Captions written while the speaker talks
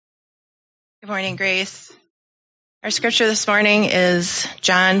Good morning, Grace. Our scripture this morning is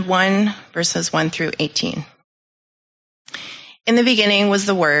John 1, verses 1 through 18. In the beginning was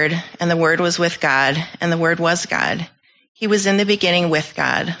the Word, and the Word was with God, and the Word was God. He was in the beginning with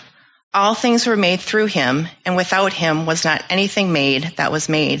God. All things were made through him, and without him was not anything made that was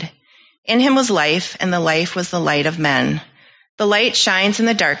made. In him was life, and the life was the light of men. The light shines in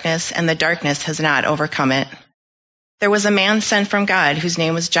the darkness, and the darkness has not overcome it. There was a man sent from God whose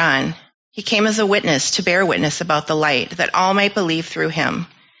name was John. He came as a witness to bear witness about the light, that all might believe through him.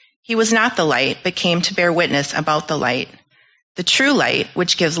 He was not the light, but came to bear witness about the light. The true light,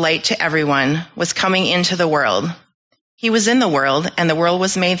 which gives light to everyone, was coming into the world. He was in the world, and the world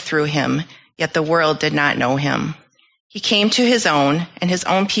was made through him, yet the world did not know him. He came to his own, and his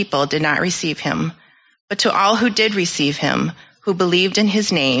own people did not receive him. But to all who did receive him, who believed in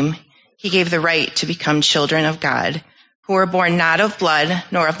his name, he gave the right to become children of God, who were born not of blood,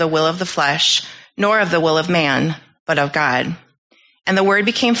 nor of the will of the flesh, nor of the will of man, but of God. And the Word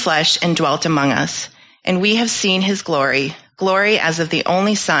became flesh and dwelt among us, and we have seen his glory, glory as of the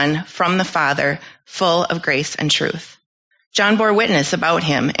only Son from the Father, full of grace and truth. John bore witness about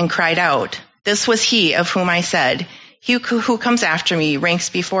him and cried out, "This was he of whom I said, he who comes after me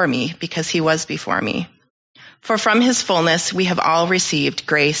ranks before me, because he was before me." For from his fullness we have all received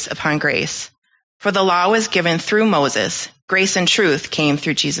grace upon grace. For the law was given through Moses, grace and truth came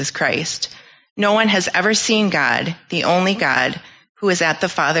through Jesus Christ. No one has ever seen God, the only God, who is at the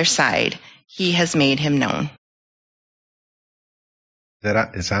Father's side. He has made him known.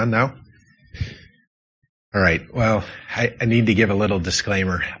 It's on now? All right. Well, I need to give a little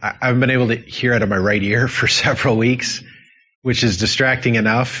disclaimer. I've been able to hear out of my right ear for several weeks, which is distracting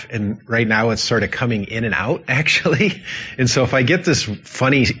enough. And right now it's sort of coming in and out, actually. And so if I get this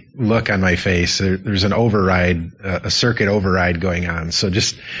funny look on my face, there's an override, a circuit override going on. So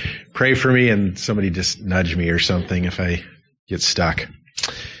just pray for me and somebody just nudge me or something if I get stuck.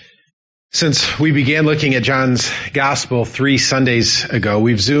 Since we began looking at John's Gospel 3 Sundays ago,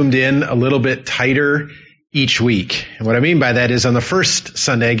 we've zoomed in a little bit tighter each week. And what I mean by that is on the first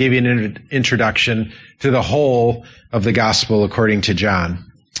Sunday, I gave you an introduction to the whole of the Gospel according to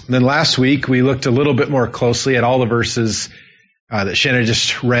John. And then last week, we looked a little bit more closely at all the verses that Shannon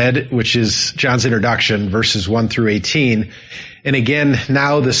just read, which is John's introduction, verses 1 through 18. And again,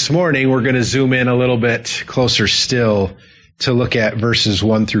 now this morning, we're going to zoom in a little bit closer still to look at verses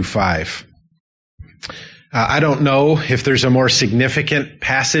 1 through 5. I don't know if there's a more significant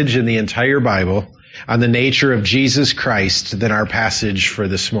passage in the entire Bible on the nature of Jesus Christ than our passage for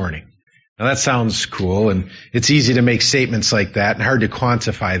this morning. Now that sounds cool, and it's easy to make statements like that and hard to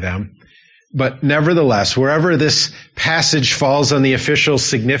quantify them. But nevertheless, wherever this passage falls on the official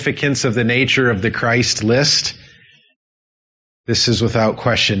significance of the nature of the Christ list, this is without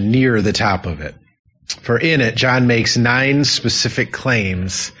question near the top of it. For in it, John makes 9 specific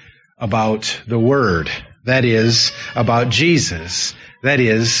claims about the Word. That is, about Jesus. That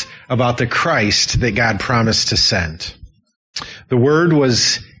is, about the Christ that God promised to send. The Word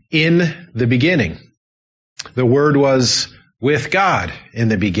was in the beginning. The Word was with God in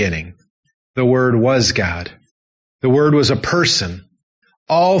the beginning. The Word was God. The Word was a person.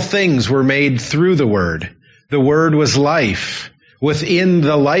 All things were made through the Word. The Word was life. Within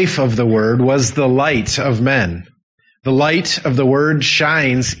the life of the Word was the light of men. The light of the Word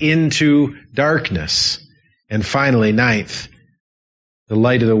shines into darkness. And finally, 9th, the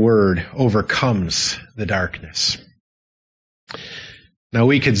light of the Word overcomes the darkness. Now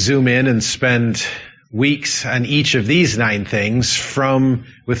we could zoom in and spend weeks on each of these 9 things from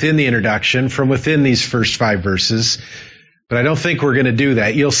within the introduction, from within these first 5 verses. But I don't think we're going to do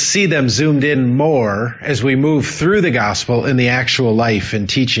that. You'll see them zoomed in more as we move through the gospel in the actual life and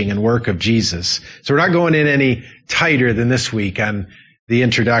teaching and work of Jesus. So we're not going in any tighter than this week on the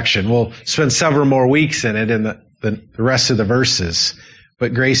introduction. We'll spend several more weeks in it in the rest of the verses.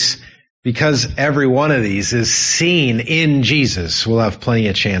 But Grace, because every one of these is seen in Jesus, we'll have plenty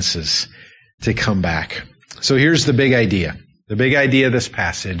of chances to come back. So here's the big idea. The big idea of this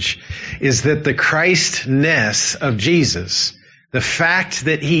passage is that the Christness of Jesus, the fact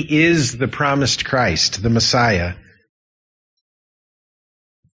that he is the promised Christ, the Messiah,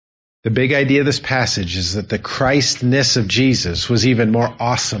 the big idea of this passage is that the Christness of Jesus was even more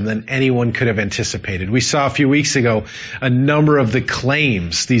awesome than anyone could have anticipated. We saw a few weeks ago a number of the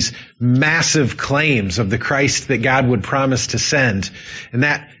claims, these massive claims of the Christ that God would promise to send, and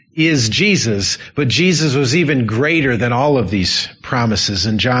that is Jesus, but Jesus was even greater than all of these promises,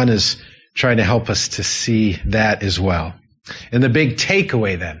 and John is trying to help us to see that as well. And the big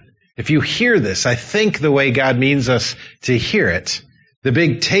takeaway then, if you hear this, I think the way God means us to hear it, the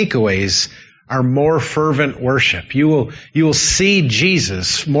big takeaways our more fervent worship. You will see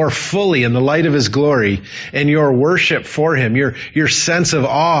Jesus more fully in the light of his glory, and your worship for him, your sense of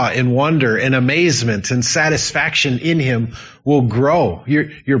awe and wonder and amazement and satisfaction in him will grow.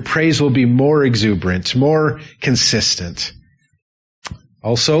 Your praise will be more exuberant, more consistent.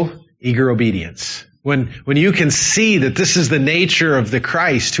 Also, eager obedience. When you can see that this is the nature of the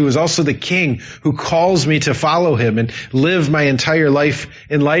Christ, who is also the King, who calls me to follow him and live my entire life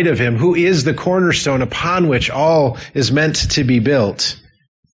in light of him, who is the cornerstone upon which all is meant to be built,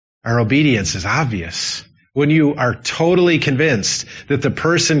 our obedience is obvious. When you are totally convinced that the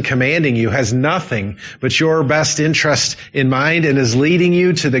person commanding you has nothing but your best interest in mind and is leading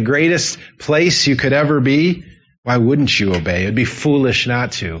you to the greatest place you could ever be, why wouldn't you obey? It'd be foolish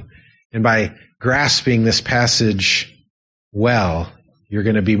not to. And by grasping this passage well, you're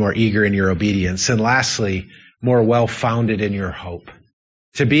going to be more eager in your obedience. And lastly, more well-founded in your hope.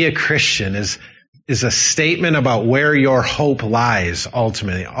 To be a Christian is a statement about where your hope lies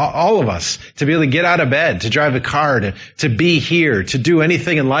ultimately. All of us, to be able to get out of bed, to drive a car, to be here, to do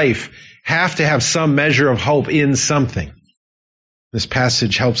anything in life, have to have some measure of hope in something. This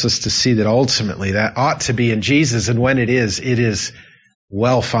passage helps us to see that ultimately that ought to be in Jesus, and when it is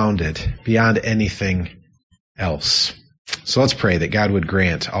well-founded beyond anything else. So let's pray that God would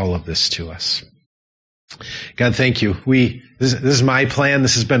grant all of this to us. God, thank you. This is my plan.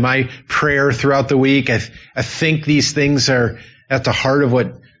 This has been my prayer throughout the week. I think these things are at the heart of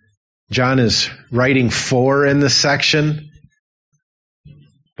what John is writing for in this section.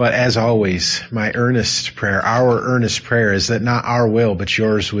 But as always, my earnest prayer, our earnest prayer, is that not our will, but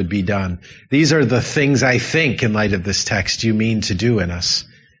yours would be done. These are the things I think, in light of this text, you mean to do in us.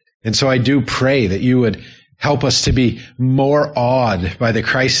 And so I do pray that you would help us to be more awed by the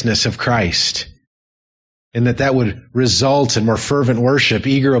Christness of Christ, and that would result in more fervent worship,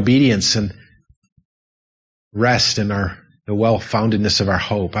 eager obedience, and rest in the well-foundedness of our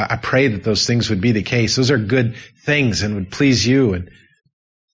hope. I pray that those things would be the case. Those are good things and would please you and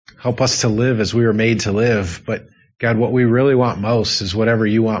help us to live as we were made to live. But God, what we really want most is whatever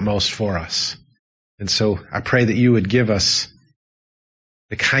you want most for us. And so I pray that you would give us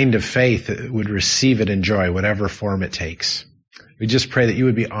the kind of faith that would receive it in joy, whatever form it takes. We just pray that you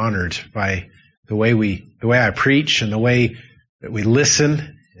would be honored by the way I preach and the way that we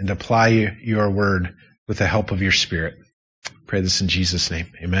listen and apply your word with the help of your Spirit. I pray this in Jesus' name.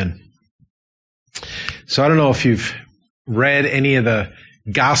 Amen. So I don't know if you've read any of the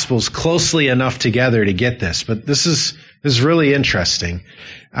Gospels closely enough together to get this, but this is really interesting,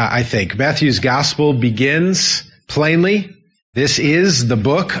 I think. Matthew's Gospel begins plainly. This is the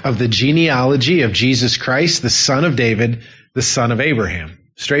book of the genealogy of Jesus Christ, the son of David, the son of Abraham.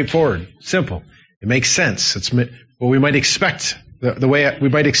 Straightforward, simple. It makes sense. It's what we might expect, the way we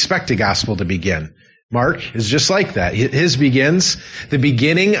might expect a gospel to begin. Mark is just like that. His begins, the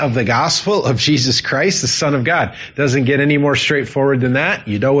beginning of the gospel of Jesus Christ, the Son of God. Doesn't get any more straightforward than that.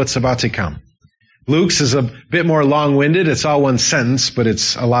 You know what's about to come. Luke's is a bit more long-winded. It's all one sentence, but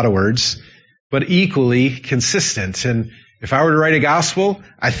it's a lot of words, but equally consistent. And if I were to write a gospel,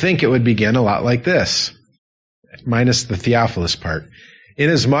 I think it would begin a lot like this, minus the Theophilus part.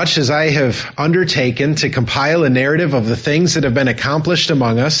 Inasmuch as I have undertaken to compile a narrative of the things that have been accomplished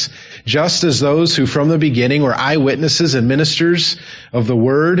among us, just as those who from the beginning were eyewitnesses and ministers of the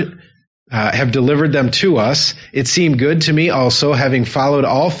word have delivered them to us, it seemed good to me also, having followed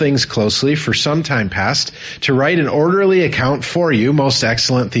all things closely for some time past, to write an orderly account for you, most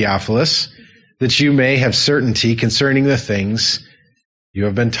excellent Theophilus, that you may have certainty concerning the things you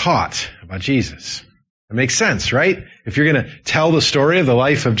have been taught about Jesus. It makes sense, right? If you're going to tell the story of the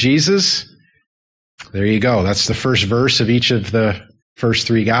life of Jesus, there you go. That's the first verse of each of the first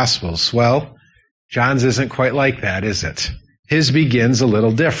three Gospels. Well, John's isn't quite like that, is it? His begins a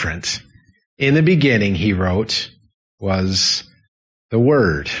little different. In the beginning, he wrote, was the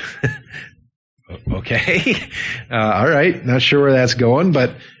Word. Okay. All right. Not sure where that's going,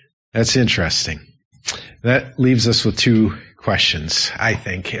 but that's interesting. That leaves us with two questions, I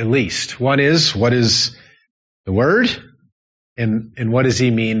think, at least. One is, what is the Word? And what does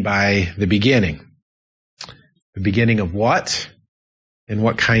he mean by the beginning? The beginning of what? And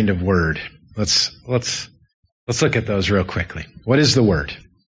what kind of word? Let's look at those real quickly. What is the Word?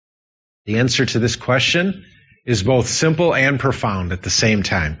 The answer to this question is both simple and profound at the same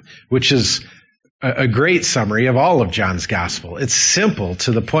time, which is a great summary of all of John's Gospel. It's simple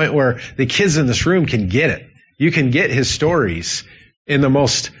to the point where the kids in this room can get it. You can get his stories in the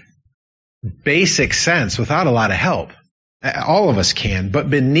most basic sense without a lot of help. All of us can, but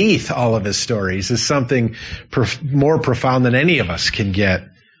beneath all of his stories is something more profound than any of us can get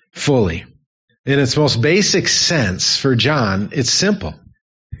fully. In its most basic sense, for John, it's simple.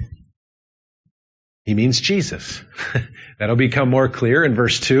 He means Jesus. That'll become more clear in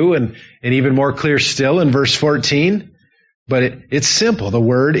verse 2 and even more clear still in verse 14. But it's simple. The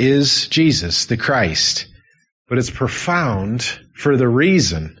Word is Jesus, the Christ. But it's profound for the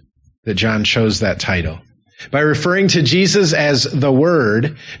reason that John chose that title. By referring to Jesus as the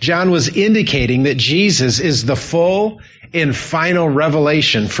Word, John was indicating that Jesus is the full and final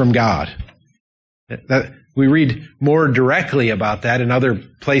revelation from God. That we read more directly about that in other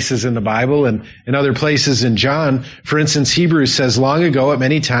places in the Bible and in other places in John. For instance, Hebrews says, long ago at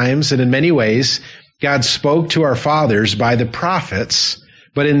many times and in many ways, God spoke to our fathers by the prophets,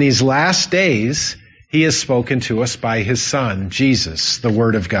 but in these last days, He has spoken to us by His Son, Jesus, the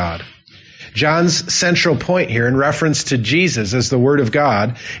Word of God. John's central point here in reference to Jesus as the Word of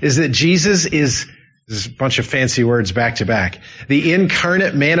God is that Jesus is, this is a bunch of fancy words back to back, the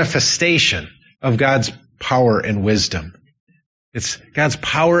incarnate manifestation of God's power and wisdom. It's God's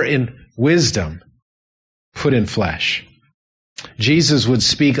power and wisdom put in flesh. Jesus would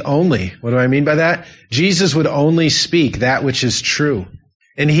speak only. What do I mean by that? Jesus would only speak that which is true.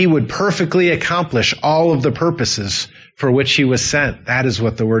 And He would perfectly accomplish all of the purposes for which He was sent. That is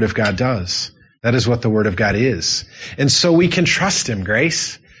what the Word of God does. That is what the Word of God is. And so we can trust Him,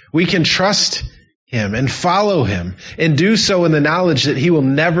 Grace. We can trust Him and follow Him and do so in the knowledge that He will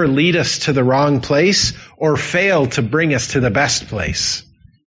never lead us to the wrong place or fail to bring us to the best place.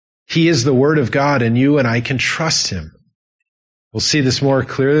 He is the Word of God, and you and I can trust Him. We'll see this more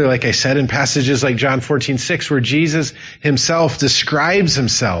clearly, like I said, in passages like John 14:6, where Jesus Himself describes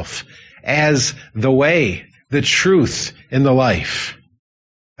Himself as the way, the truth, and the life.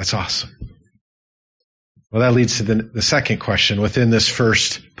 That's awesome. Well, that leads to the second question within this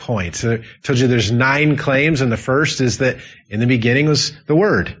first point. So I told you there's 9 claims, and the first is that in the beginning was the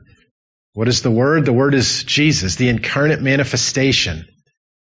Word. What is the Word? The Word is Jesus, the incarnate manifestation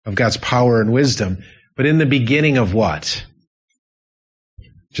of God's power and wisdom. But in the beginning of what?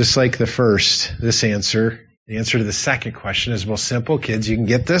 Just like the first, this answer, the answer to the second question is both simple, kids, you can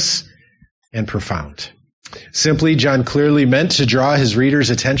get this, and profound. Simply, John clearly meant to draw his readers'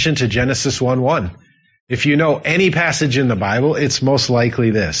 attention to Genesis 1:1. If you know any passage in the Bible, it's most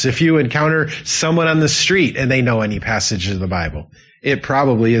likely this. If you encounter someone on the street and they know any passage of the Bible, it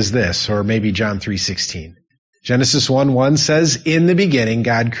probably is this, or maybe John 3:16. Genesis 1:1 says, in the beginning,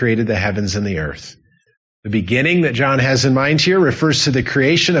 God created the heavens and the earth. The beginning that John has in mind here refers to the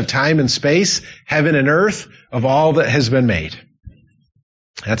creation of time and space, heaven and earth, of all that has been made.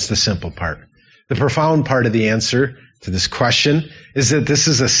 That's the simple part. The profound part of the answer to this question is that this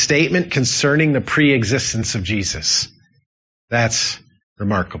is a statement concerning the pre-existence of Jesus. That's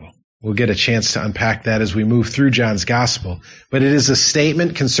remarkable. We'll get a chance to unpack that as we move through John's gospel. But it is a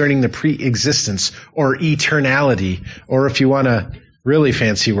statement concerning the pre-existence or eternality, or if you want a really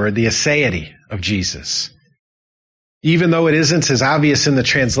fancy word, the aseity of Jesus. Even though it isn't as obvious in the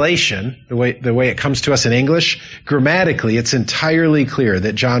translation, the way it comes to us in English, grammatically it's entirely clear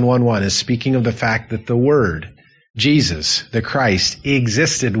that John 1:1 is speaking of the fact that the Word, Jesus, the Christ,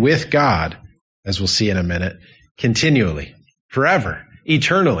 existed with God, as we'll see in a minute, continually, forever,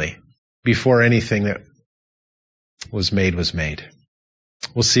 eternally, before anything that was made was made.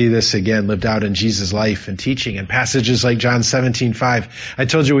 We'll see this again lived out in Jesus' life and teaching in passages like John 17:5. I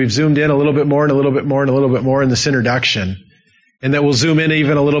told you we've zoomed in a little bit more and a little bit more and a little bit more in this introduction, and that we'll zoom in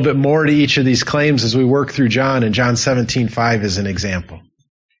even a little bit more to each of these claims as we work through John, and John 17:5 is an example.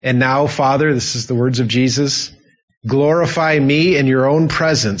 And now, Father, this is the words of Jesus, glorify me in your own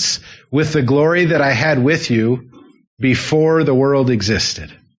presence with the glory that I had with you before the world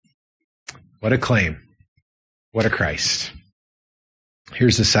existed. What a claim. What a Christ.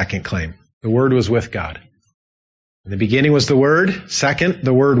 Here's the second claim. The Word was with God. In the beginning was the Word. Second,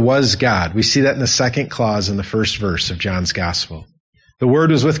 the Word was God. We see that in the second clause in the first verse of John's Gospel. The Word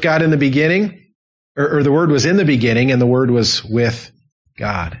was with God in the beginning, or the Word was in the beginning, and the Word was with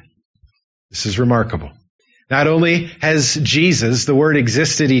God. This is remarkable. Not only has Jesus, the Word,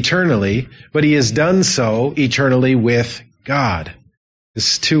 existed eternally, but He has done so eternally with God.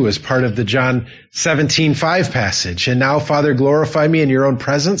 This, too, is part of the John 17:5 passage. And now, Father, glorify me in your own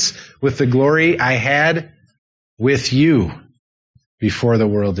presence with the glory I had with you before the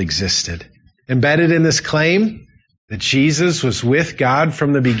world existed. Embedded in this claim that Jesus was with God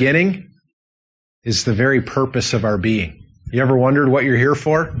from the beginning is the very purpose of our being. You ever wondered what you're here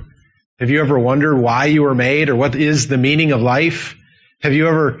for? Have you ever wondered why you were made or what is the meaning of life? Have you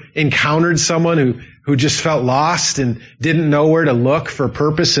ever encountered someone who just felt lost and didn't know where to look for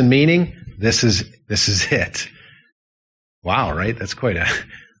purpose and meaning? This is it. Wow, right? That's quite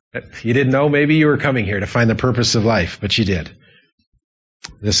a If you didn't know, maybe you were coming here to find the purpose of life, but you did.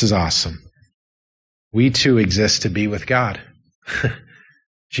 This is awesome. We too exist to be with God.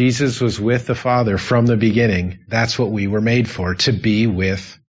 Jesus was with the Father from the beginning. That's what we were made for, to be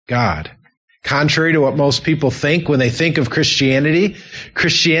with God. Contrary to what most people think when they think of Christianity,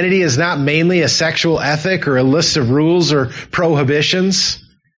 Christianity is not mainly a sexual ethic or a list of rules or prohibitions.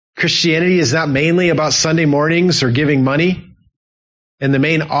 Christianity is not mainly about Sunday mornings or giving money. And the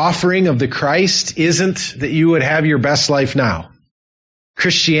main offering of the Christ isn't that you would have your best life now.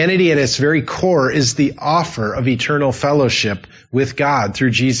 Christianity at its very core is the offer of eternal fellowship with God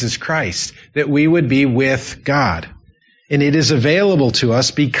through Jesus Christ, that we would be with God. And it is available to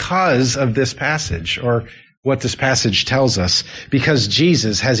us because of this passage, or what this passage tells us, because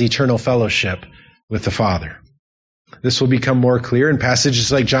Jesus has eternal fellowship with the Father. This will become more clear in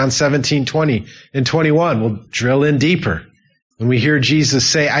passages like John 17:20 and 21. We'll drill in deeper. When we hear Jesus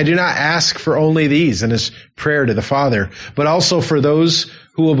say, I do not ask for only these, in his prayer to the Father, but also for those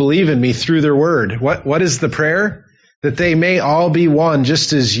who will believe in me through their word. What is the prayer? That they may all be one,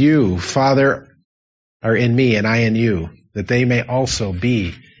 just as you, Father, are in me and I in you, that they may also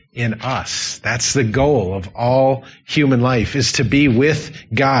be in us. That's the goal of all human life, is to be with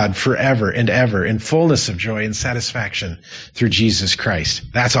God forever and ever in fullness of joy and satisfaction through Jesus Christ.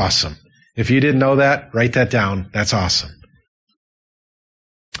 That's awesome. If you didn't know that, write that down. That's awesome.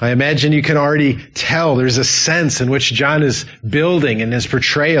 I imagine you can already tell there's a sense in which John is building in his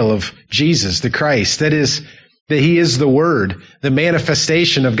portrayal of Jesus, the Christ. That is, that he is the Word. The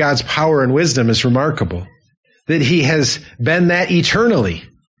manifestation of God's power and wisdom is remarkable. That he has been that eternally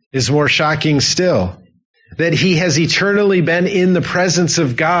is more shocking still. That he has eternally been in the presence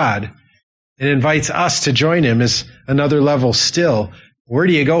of God and invites us to join him is another level still. Where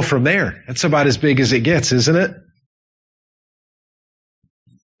do you go from there? That's about as big as it gets, isn't it?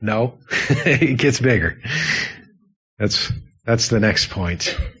 No, it gets bigger. That's the next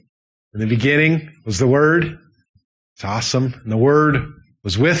point. In the beginning was the Word. It's awesome. And the Word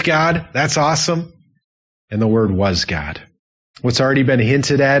was with God. That's awesome. And the Word was God. What's already been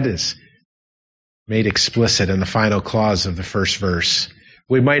hinted at is made explicit in the final clause of the first verse.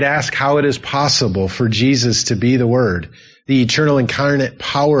 We might ask how it is possible for Jesus to be the Word, the eternal incarnate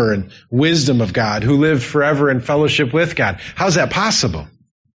power and wisdom of God, who lived forever in fellowship with God. How's that possible?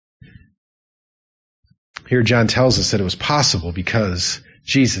 Here John tells us that it was possible because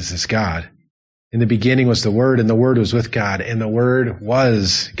Jesus is God. In the beginning was the Word, and the Word was with God, and the Word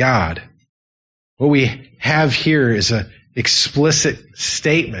was God. What we have here is an explicit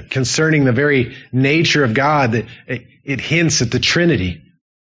statement concerning the very nature of God, that it hints at the Trinity.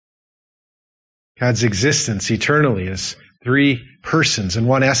 God's existence eternally is three persons in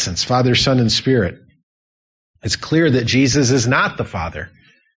one essence, Father, Son, and Spirit. It's clear that Jesus is not the Father,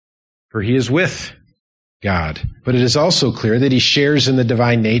 for he is with God. But it is also clear that he shares in the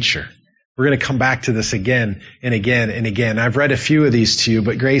divine nature. We're going to come back to this again and again and again. I've read a few of these to you,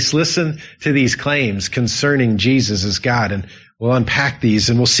 but Grace, listen to these claims concerning Jesus as God, and we'll unpack these,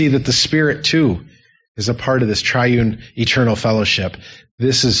 and we'll see that the Spirit too is a part of this triune eternal fellowship.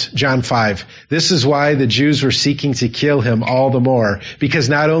 This is John 5. This is why the Jews were seeking to kill him all the more, because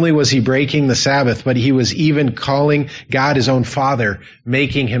not only was he breaking the Sabbath, but he was even calling God his own Father,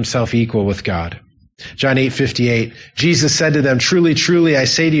 making himself equal with God. John 8:58, Jesus said to them, truly, truly, I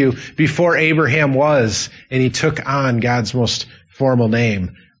say to you, before Abraham was, and he took on God's most formal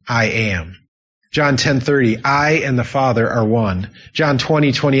name, I am. John 10:30, I and the Father are one. John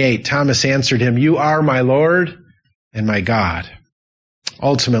 20:28, Thomas answered him, you are my Lord and my God.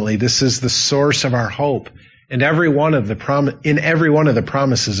 Ultimately, this is the source of our hope in every one of the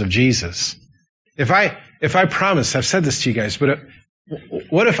promises of Jesus. If I promise, I've said this to you guys, but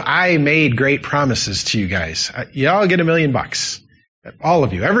what if I made great promises to you guys? You all get $1 million. All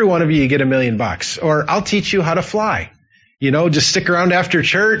of you. Every one of you get $1 million. Or I'll teach you how to fly. Just stick around after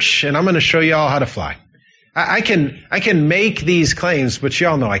church and I'm going to show you all how to fly. I can make these claims, but you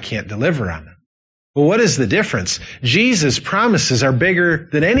all know I can't deliver on them. Well, what is the difference? Jesus' promises are bigger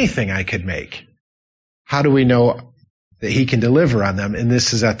than anything I could make. How do we know that he can deliver on them? And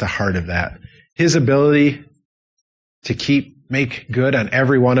this is at the heart of that. His ability to make good on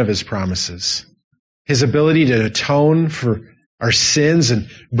every one of his promises. His ability to atone for our sins and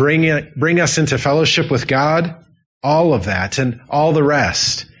bring us into fellowship with God. All of that and all the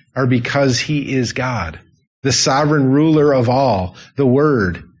rest are because he is God, the sovereign ruler of all, the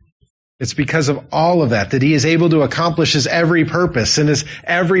Word. It's because of all of that he is able to accomplish his every purpose, and his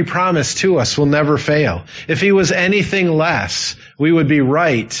every promise to us will never fail. If he was anything less, we would be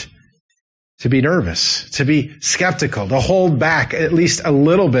right to be nervous, to be skeptical, to hold back at least a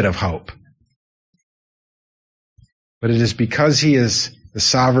little bit of hope. But it is because he is the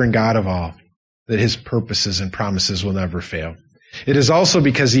sovereign God of all that his purposes and promises will never fail. It is also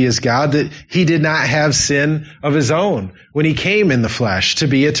because he is God that he did not have sin of his own when he came in the flesh to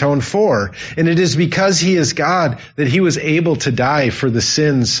be atoned for. And it is because he is God that he was able to die for the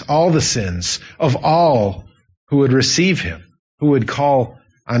sins, all the sins of all who would receive him, who would call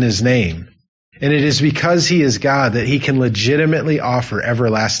on his name. And it is because he is God that he can legitimately offer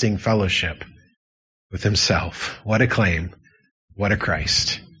everlasting fellowship with himself. What a claim. What a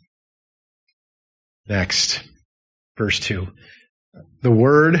Christ. Next, verse 2. The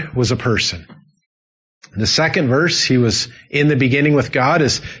Word was a person. The second verse, he was in the beginning with God,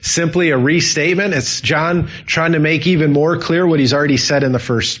 is simply a restatement. It's John trying to make even more clear what he's already said in the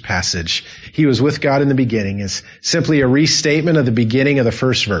first passage. He was with God in the beginning is simply a restatement of the beginning of the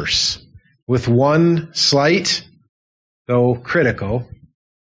first verse, with one slight, though critical,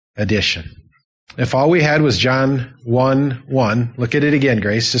 addition. If all we had was John 1:1, look at it again,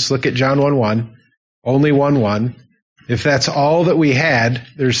 Grace. Just look at John 1:1, only 1:1. If that's all that we had,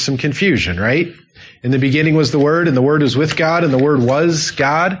 there's some confusion, right? In the beginning was the Word, and the Word was with God, and the Word was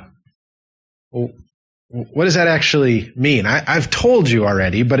God. Well, what does that actually mean? I've told you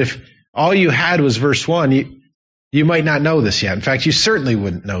already, but if all you had was verse 1, you might not know this yet. In fact, you certainly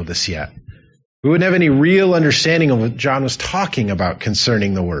wouldn't know this yet. We wouldn't have any real understanding of what John was talking about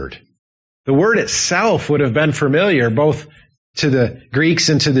concerning the Word. The Word itself would have been familiar both to the Greeks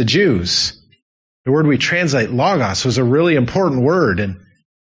and to the Jews. The word we translate, logos, was a really important word in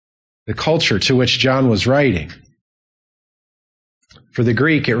the culture to which John was writing. For the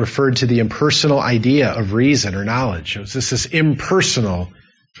Greek, it referred to the impersonal idea of reason or knowledge. It was this impersonal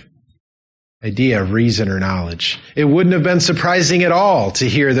idea of reason or knowledge. It wouldn't have been surprising at all to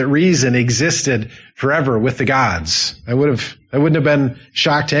hear that reason existed forever with the gods. That wouldn't have been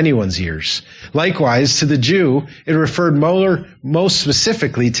shocked to anyone's ears. Likewise, to the Jew, it referred most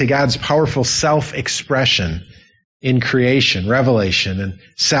specifically to God's powerful self-expression in creation, revelation, and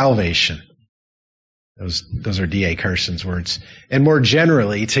salvation. Those are D.A. Carson's words. And more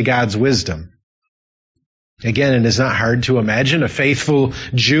generally, to God's wisdom. Again, it is not hard to imagine a faithful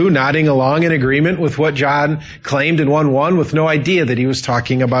Jew nodding along in agreement with what John claimed in 1:1 with no idea that he was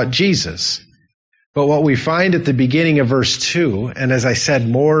talking about Jesus. But what we find at the beginning of verse 2, and as I said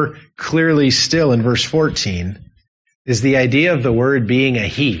more clearly still in verse 14, is the idea of the Word being a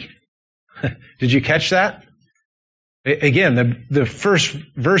he. Did you catch that? Again, the first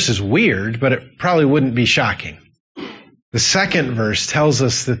verse is weird, but it probably wouldn't be shocking. The second verse tells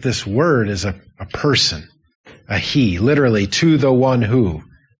us that this Word is a person. A he, literally, to the one who.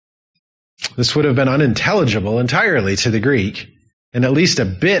 This would have been unintelligible entirely to the Greek, and at least a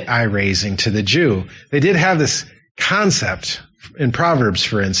bit eye-raising to the Jew. They did have this concept, in Proverbs,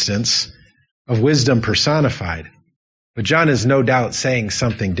 for instance, of wisdom personified. But John is no doubt saying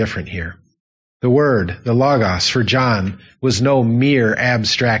something different here. The word, the logos, for John, was no mere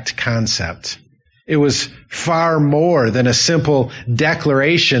abstract concept. It was far more than a simple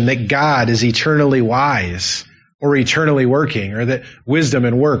declaration that God is eternally wise, or eternally working, or that wisdom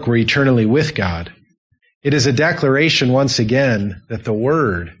and work were eternally with God. It is a declaration, once again, that the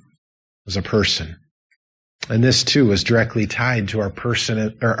Word was a person. And this, too, was directly tied to our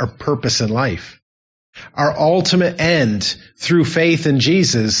purpose in life. Our ultimate end through faith in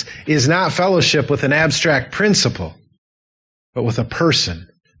Jesus is not fellowship with an abstract principle, but with a person,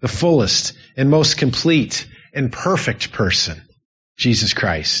 the fullest and most complete and perfect person, Jesus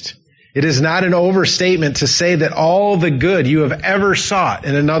Christ. It is not an overstatement to say that all the good you have ever sought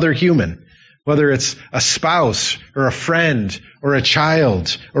in another human, whether it's a spouse or a friend or a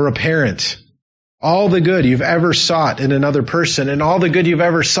child or a parent, all the good you've ever sought in another person and all the good you've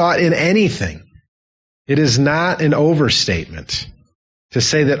ever sought in anything, it is not an overstatement to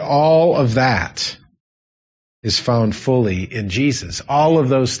say that all of that is found fully in Jesus. All of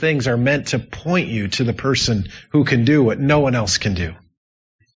those things are meant to point you to the person who can do what no one else can do.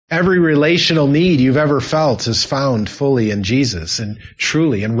 Every relational need you've ever felt is found fully in Jesus and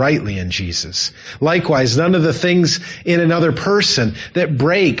truly and rightly in Jesus. Likewise, none of the things in another person that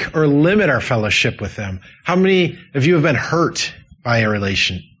break or limit our fellowship with them. How many of you have been hurt by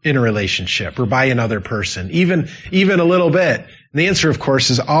in a relationship or by another person? Even a little bit. And the answer, of course,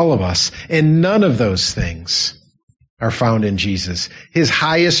 is all of us. And none of those things are found in Jesus. His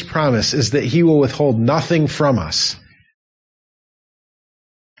highest promise is that he will withhold nothing from us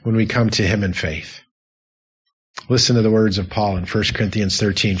when we come to him in faith. Listen to the words of Paul in 1 Corinthians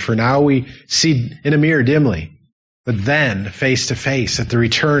 13. For now we see in a mirror dimly, but then face to face at the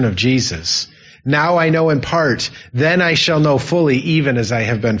return of Jesus. Now I know in part, then I shall know fully, even as I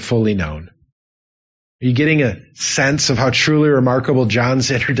have been fully known. Are you getting a sense of how truly remarkable John's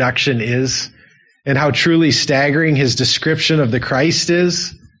introduction is? And how truly staggering his description of the Christ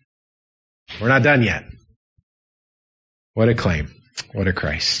is? We're not done yet. What a claim. What a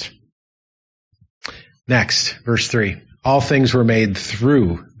Christ. Next, verse 3. All things were made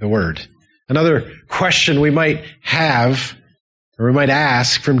through the Word. Another question we might have, or we might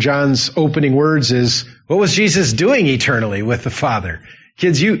ask from John's opening words is, what was Jesus doing eternally with the Father?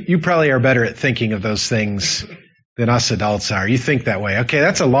 Kids, you probably are better at thinking of those things than us adults are. You think that way. Okay,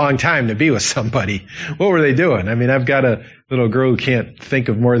 that's a long time to be with somebody. What were they doing? I mean, I've got a little girl who can't think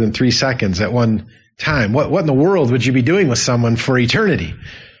of more than 3 seconds at one time. What in the world would you be doing with someone for eternity?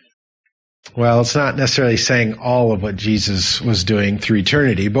 Well, it's not necessarily saying all of what Jesus was doing through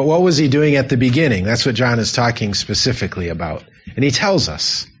eternity, but what was he doing at the beginning? That's what John is talking specifically about. And he tells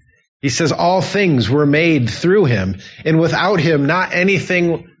us. He says, all things were made through him, and without him, not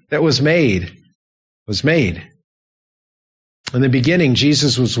anything that was made was made. In the beginning,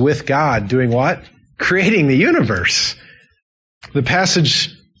 Jesus was with God doing what? Creating the universe. The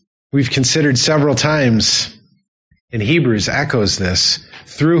passage we've considered several times in Hebrews echoes this.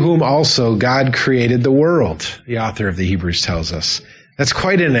 Through whom also God created the world, the author of the Hebrews tells us. That's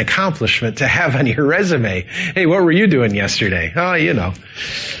quite an accomplishment to have on your resume. Hey, what were you doing yesterday? Oh, you know.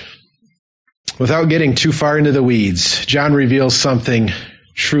 Without getting too far into the weeds, John reveals something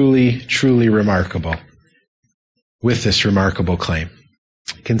truly, truly remarkable with this remarkable claim.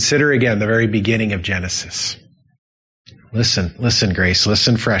 Consider again the very beginning of Genesis. Listen, Grace,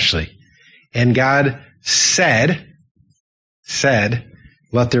 listen freshly. And God said,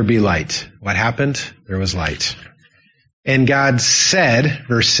 let there be light. What happened? There was light. And God said,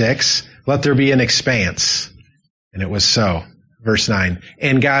 verse 6, let there be an expanse. And it was so. Verse 9.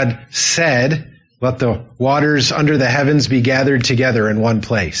 And God said, let the waters under the heavens be gathered together in one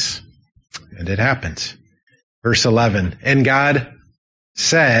place. And it happened. Verse 11. And God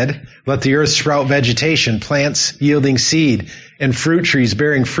said, let the earth sprout vegetation, plants yielding seed, and fruit trees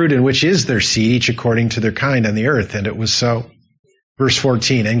bearing fruit in which is their seed, each according to their kind on the earth. And it was so. Verse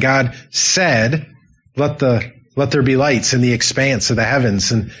 14. And God said, let there be lights in the expanse of the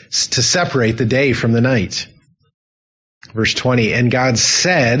heavens, and to separate the day from the night. Verse 20. And God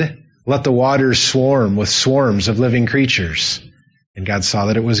said, let the waters swarm with swarms of living creatures. And God saw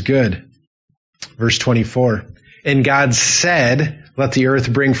that it was good. Verse 24. And God said, let the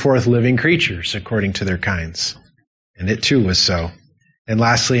earth bring forth living creatures according to their kinds. And it too was so. And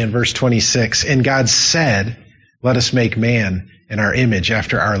lastly, in verse 26, and God said, let us make man in our image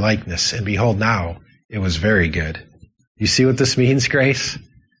after our likeness. And behold, now it was very good. You see what this means, Grace?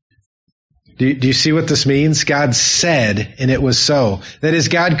 Do you see what this means? God said, and it was so. That is,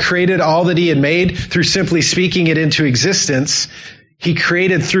 God created all that he had made through simply speaking it into existence. He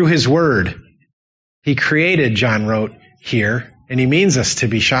created through his word. He created, John wrote here, and he means us to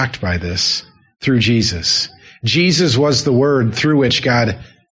be shocked by this, through Jesus. Jesus was the word through which God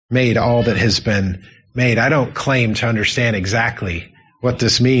made all that has been made. I don't claim to understand exactly what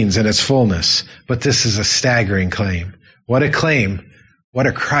this means in its fullness, but this is a staggering claim. What a claim. What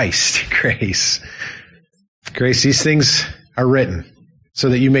a Christ, Grace. Grace, these things are written so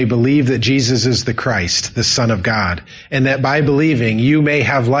that you may believe that Jesus is the Christ, the Son of God, and that by believing you may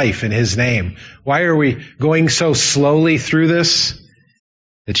have life in his name. Why are we going so slowly through this?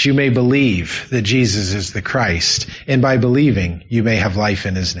 That you may believe that Jesus is the Christ, and by believing you may have life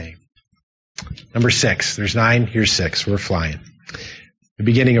in his name. Number 6. There's 9, here's 6. We're flying. The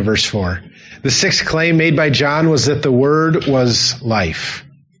beginning of verse 4. The 6th claim made by John was that the Word was life.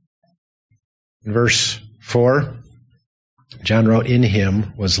 In verse 4, John wrote, in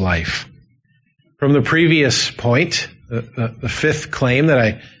him was life. From the previous point, the 5th claim that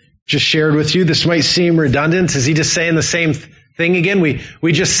I just shared with you, this might seem redundant. Is he just saying the same thing again?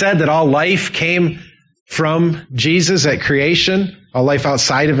 We just said that all life came from Jesus at creation, all life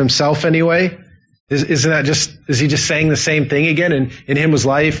outside of himself anyway. Is he just saying the same thing again? And in him was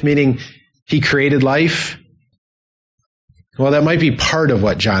life, meaning he created life? Well, that might be part of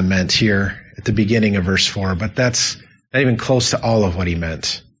what John meant here at the beginning of verse 4, but that's not even close to all of what he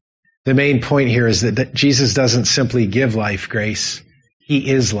meant. The main point here is that Jesus doesn't simply give life, Grace. He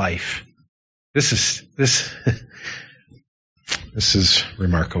is life. This is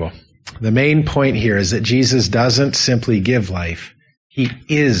remarkable. The main point here is that Jesus doesn't simply give life. He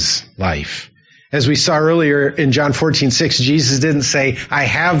is life. As we saw earlier in John 14:6, Jesus didn't say, I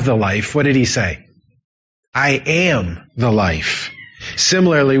have the life. What did he say? I am the life.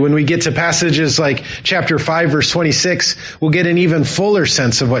 Similarly, when we get to passages like chapter 5, verse 26, we'll get an even fuller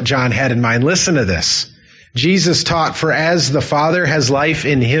sense of what John had in mind. Listen to this. Jesus taught, "For as the Father has life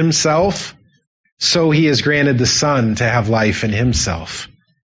in himself, so he has granted the Son to have life in himself."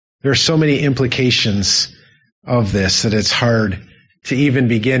 There are so many implications of this that it's hard to even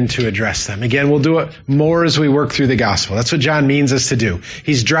begin to address them. Again, we'll do it more as we work through the gospel. That's what John means us to do.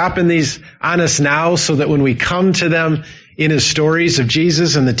 He's dropping these on us now so that when we come to them in his stories of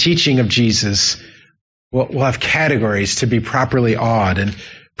Jesus and the teaching of Jesus, we'll have categories to be properly awed and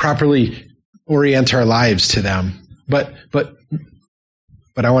properly orient our lives to them. But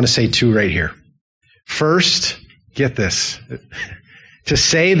I want to say two right here. First, get this. To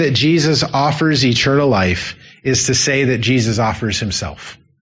say that Jesus offers eternal life is to say that Jesus offers himself.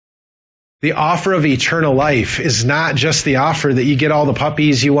 The offer of eternal life is not just the offer that you get all the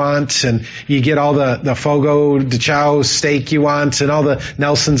puppies you want and you get all the Fogo de Chao steak you want and all the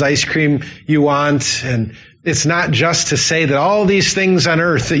Nelson's ice cream you want. And it's not just to say that all these things on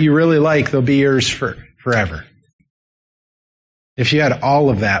earth that you really like, they'll be yours forever. If you had all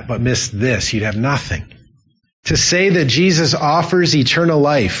of that but missed this, you'd have nothing. To say that Jesus offers eternal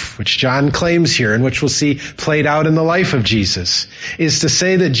life, which John claims here and which we'll see played out in the life of Jesus, is to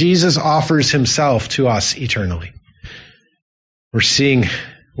say that Jesus offers himself to us eternally. We're seeing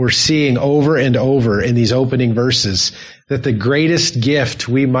over and over in these opening verses that the greatest gift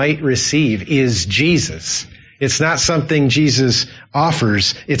we might receive is Jesus. It's not something Jesus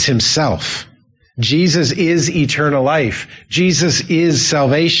offers, it's himself. Jesus is eternal life. Jesus is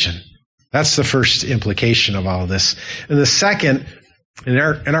salvation. That's the first implication of all of this. And the second, in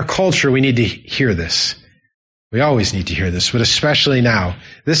our culture, we need to hear this. We always need to hear this, but especially now.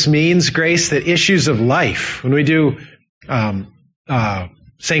 This means, Grace, that issues of life, when we do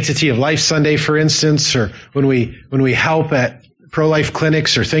Sanctity of Life Sunday, for instance, or when we help at pro-life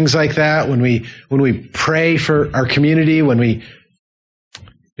clinics or things like that, when we pray for our community,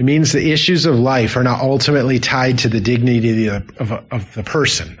 it means the issues of life are not ultimately tied to the dignity of the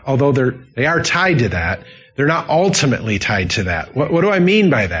person. Although they are tied to that, they're not ultimately tied to that. What do I mean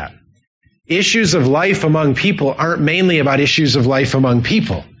by that? Issues of life among people aren't mainly about issues of life among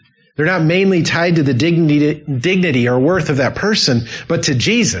people. They're not mainly tied to the dignity or worth of that person, but to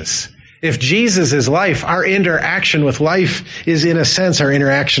Jesus. If Jesus is life, our interaction with life is, in a sense, our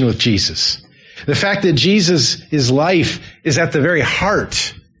interaction with Jesus. The fact that Jesus is life is at the very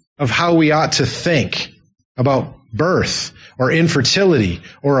heart of how we ought to think about birth or infertility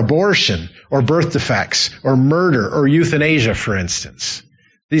or abortion or birth defects or murder or euthanasia, for instance.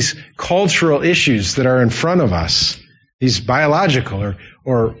 These cultural issues that are in front of us, these biological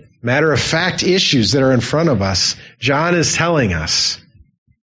or matter-of-fact issues that are in front of us, John is telling us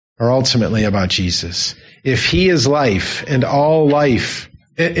are ultimately about Jesus. If he is life and all life,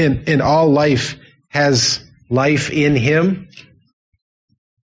 and all life has life in him,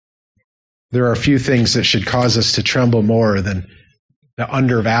 there are a few things that should cause us to tremble more than the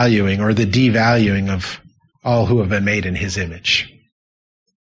undervaluing or the devaluing of all who have been made in his image.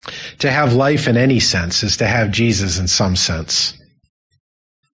 To have life in any sense is to have Jesus in some sense.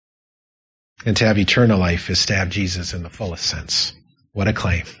 And to have eternal life is to have Jesus in the fullest sense. What a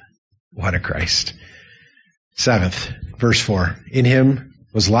claim. What a Christ. 7th, verse 4. In him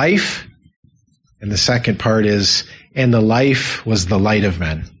was life. And the second part is, and the life was the light of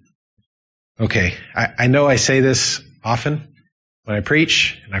men. Okay, I know I say this often when I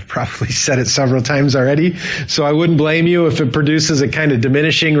preach, and I've probably said it several times already, so I wouldn't blame you if it produces a kind of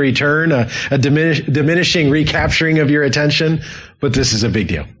diminishing return, a diminishing recapturing of your attention, but this is a big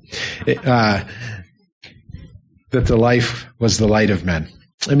deal. That the life was the light of men.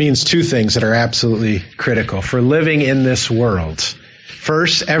 It means two things that are absolutely critical for living in this world.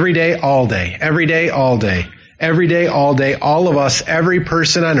 First, every day, all day. Every day, all day. Every day, all day. All of us, every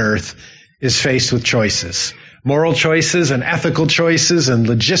person on earth is faced with choices. Moral choices and ethical choices and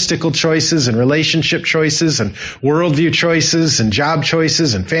logistical choices and relationship choices and worldview choices and job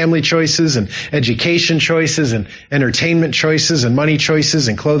choices and family choices and education choices and entertainment choices and money choices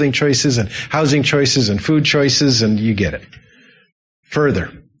and clothing choices and housing choices and food choices, and you get it.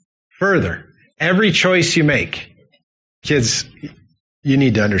 Further, every choice you make, kids, you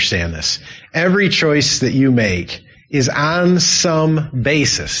need to understand this. Every choice that you make is on some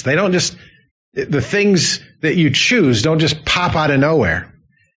basis. The things that you choose don't just pop out of nowhere.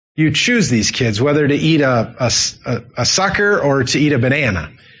 You choose these, kids, whether to eat a sucker or to eat a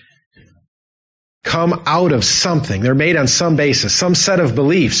banana. Come out of something. They're made on some basis, some set of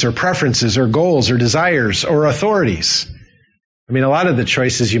beliefs or preferences or goals or desires or authorities. I mean, a lot of the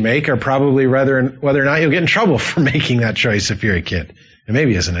choices you make are probably whether or not you'll get in trouble for making that choice if you're a kid, and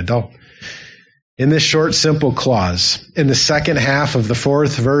maybe as an adult. In this short, simple clause, in the second half of the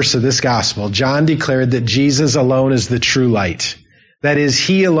 4th verse of this gospel, John declared that Jesus alone is the true light. That is,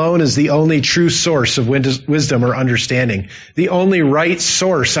 he alone is the only true source of wisdom or understanding, the only right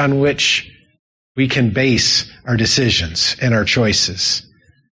source on which we can base our decisions and our choices,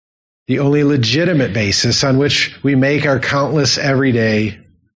 the only legitimate basis on which we make our countless everyday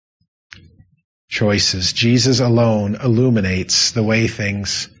choices. Jesus alone illuminates the way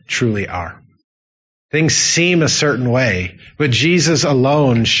things truly are. Things seem a certain way, but Jesus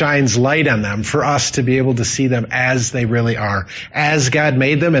alone shines light on them for us to be able to see them as they really are, as God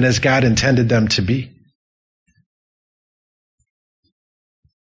made them and as God intended them to be.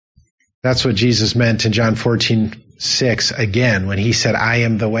 That's what Jesus meant in John 14:6 again when he said, I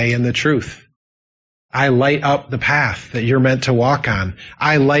am the way and the truth. I light up the path that you're meant to walk on.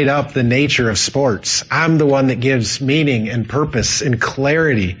 I light up the nature of sports. I'm the one that gives meaning and purpose and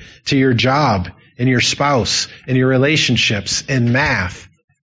clarity to your job and your spouse and your relationships and math.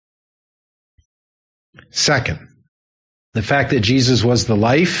 Second, the fact that Jesus was the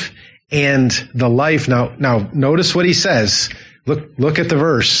life and the life. Now notice what he says. Look at the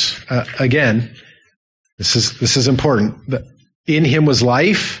verse again. This is important. In him was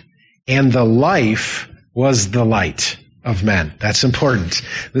life, and the life was the light of men. That's important.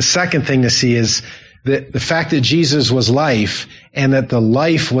 The second thing to see is that the fact that Jesus was life and that the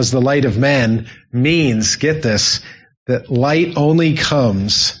life was the light of men means, get this, that light only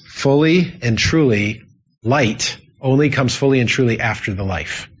comes fully and truly, light only comes fully and truly after the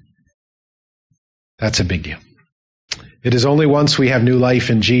life. That's a big deal. It is only once we have new life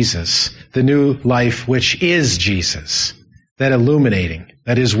in Jesus, the new life which is Jesus, that illuminating,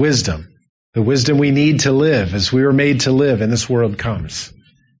 that is wisdom, the wisdom we need to live as we were made to live in this world comes.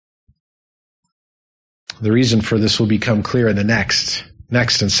 The reason for this will become clear in the next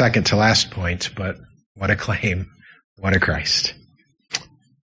and second to last point, but what a claim, what a Christ.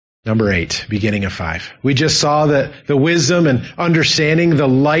 Number 8, beginning of 5. We just saw that the wisdom and understanding, the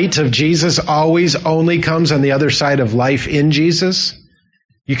light of Jesus always only comes on the other side of life in Jesus.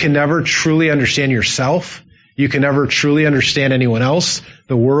 You can never truly understand yourself. You can never truly understand anyone else,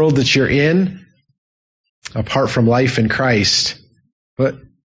 the world that you're in, apart from life in Christ. But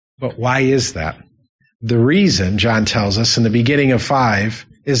why is that? The reason, John tells us in the beginning of 5,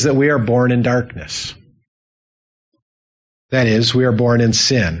 is that we are born in darkness. That is, we are born in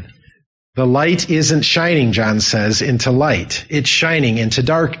sin. The light isn't shining, John says, into light. It's shining into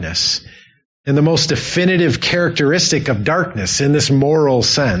darkness. And the most definitive characteristic of darkness in this moral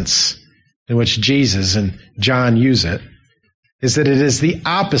sense, in which Jesus and John use it, is that it is the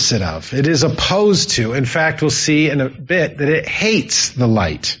opposite of, it is opposed to. In fact, we'll see in a bit that it hates the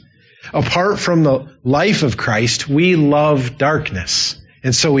light. Apart from the life of Christ, we love darkness.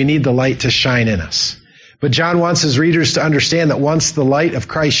 And so we need the light to shine in us. But John wants his readers to understand that once the light of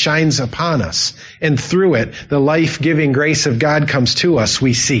Christ shines upon us, and through it, the life-giving grace of God comes to us,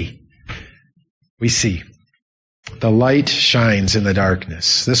 we see. We see. The light shines in the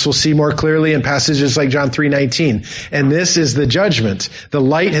darkness. This we'll see more clearly in passages like John 3:19. And this is the judgment. The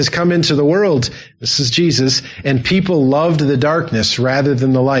light has come into the world. This is Jesus. And people loved the darkness rather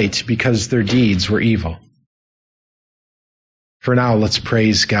than the light because their deeds were evil. For now, let's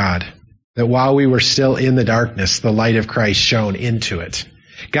praise God that while we were still in the darkness, the light of Christ shone into it.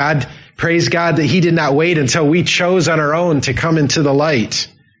 Praise God that he did not wait until we chose on our own to come into the light.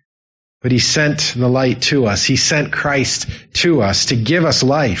 But he sent the light to us. He sent Christ to us to give us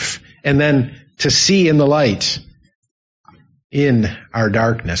life and then to see in the light in our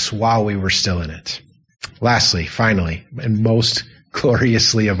darkness while we were still in it. Lastly, finally, and most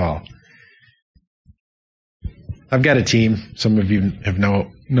gloriously of all, I've got a team. Some of you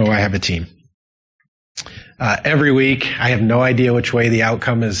know I have a team. Every week, I have no idea which way the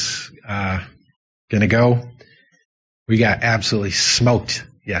outcome is going to go. We got absolutely smoked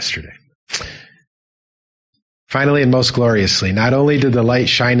yesterday. Finally and most gloriously, not only did the light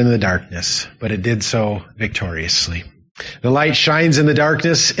shine in the darkness, but it did so victoriously. The light shines in the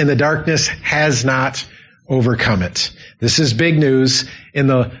darkness, and the darkness has not overcome it. This is big news. In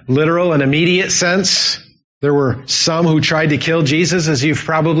the literal and immediate sense, there were some who tried to kill Jesus, as you've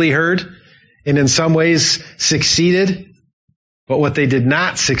probably heard, and in some ways succeeded. But what they did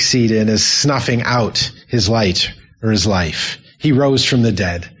not succeed in is snuffing out his light or his life. He rose from the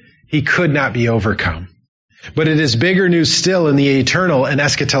dead. He could not be overcome. But it is bigger news still in the eternal and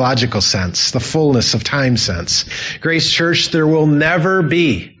eschatological sense, the fullness of time sense. Grace Church, there will never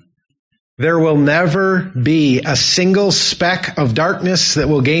be There will never be a single speck of darkness that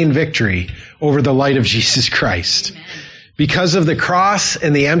will gain victory over the light of Jesus Christ. Amen. Because of the cross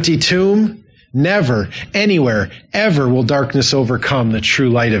and the empty tomb, never, anywhere, ever will darkness overcome the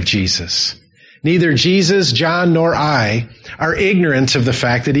true light of Jesus. Neither Jesus, John, nor I are ignorant of the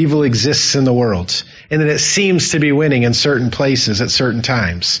fact that evil exists in the world and that it seems to be winning in certain places at certain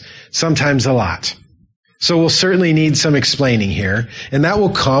times, sometimes a lot. So we'll certainly need some explaining here, and that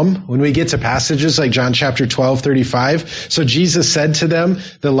will come when we get to passages like John chapter 12:35. So Jesus said to them,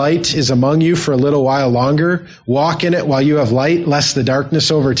 "The light is among you for a little while longer. Walk in it while you have light, lest the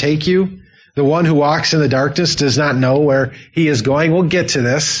darkness overtake you. The one who walks in the darkness does not know where he is going." We'll get to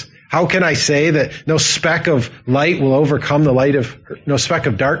this. How can I say that no speck of light will overcome no speck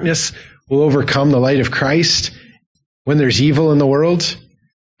of darkness will overcome the light of Christ when there's evil in the world?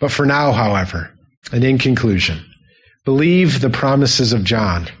 But for now, however, and in conclusion, believe the promises of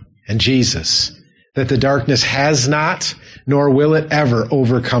John and Jesus, that the darkness has not, nor will it ever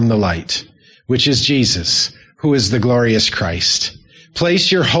overcome the light, which is Jesus, who is the glorious Christ.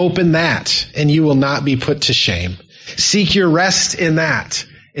 Place your hope in that, and you will not be put to shame. Seek your rest in that,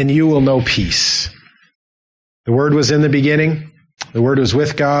 and you will know peace. The Word was in the beginning, the Word was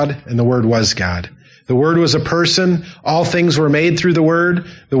with God, and the Word was God. The Word was a person. All things were made through the Word.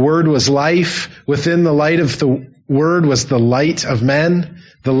 The Word was life. Within the light of the Word was the light of men.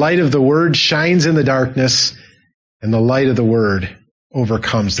 The light of the Word shines in the darkness, and the light of the Word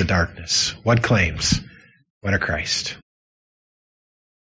overcomes the darkness. What claims? What a Christ.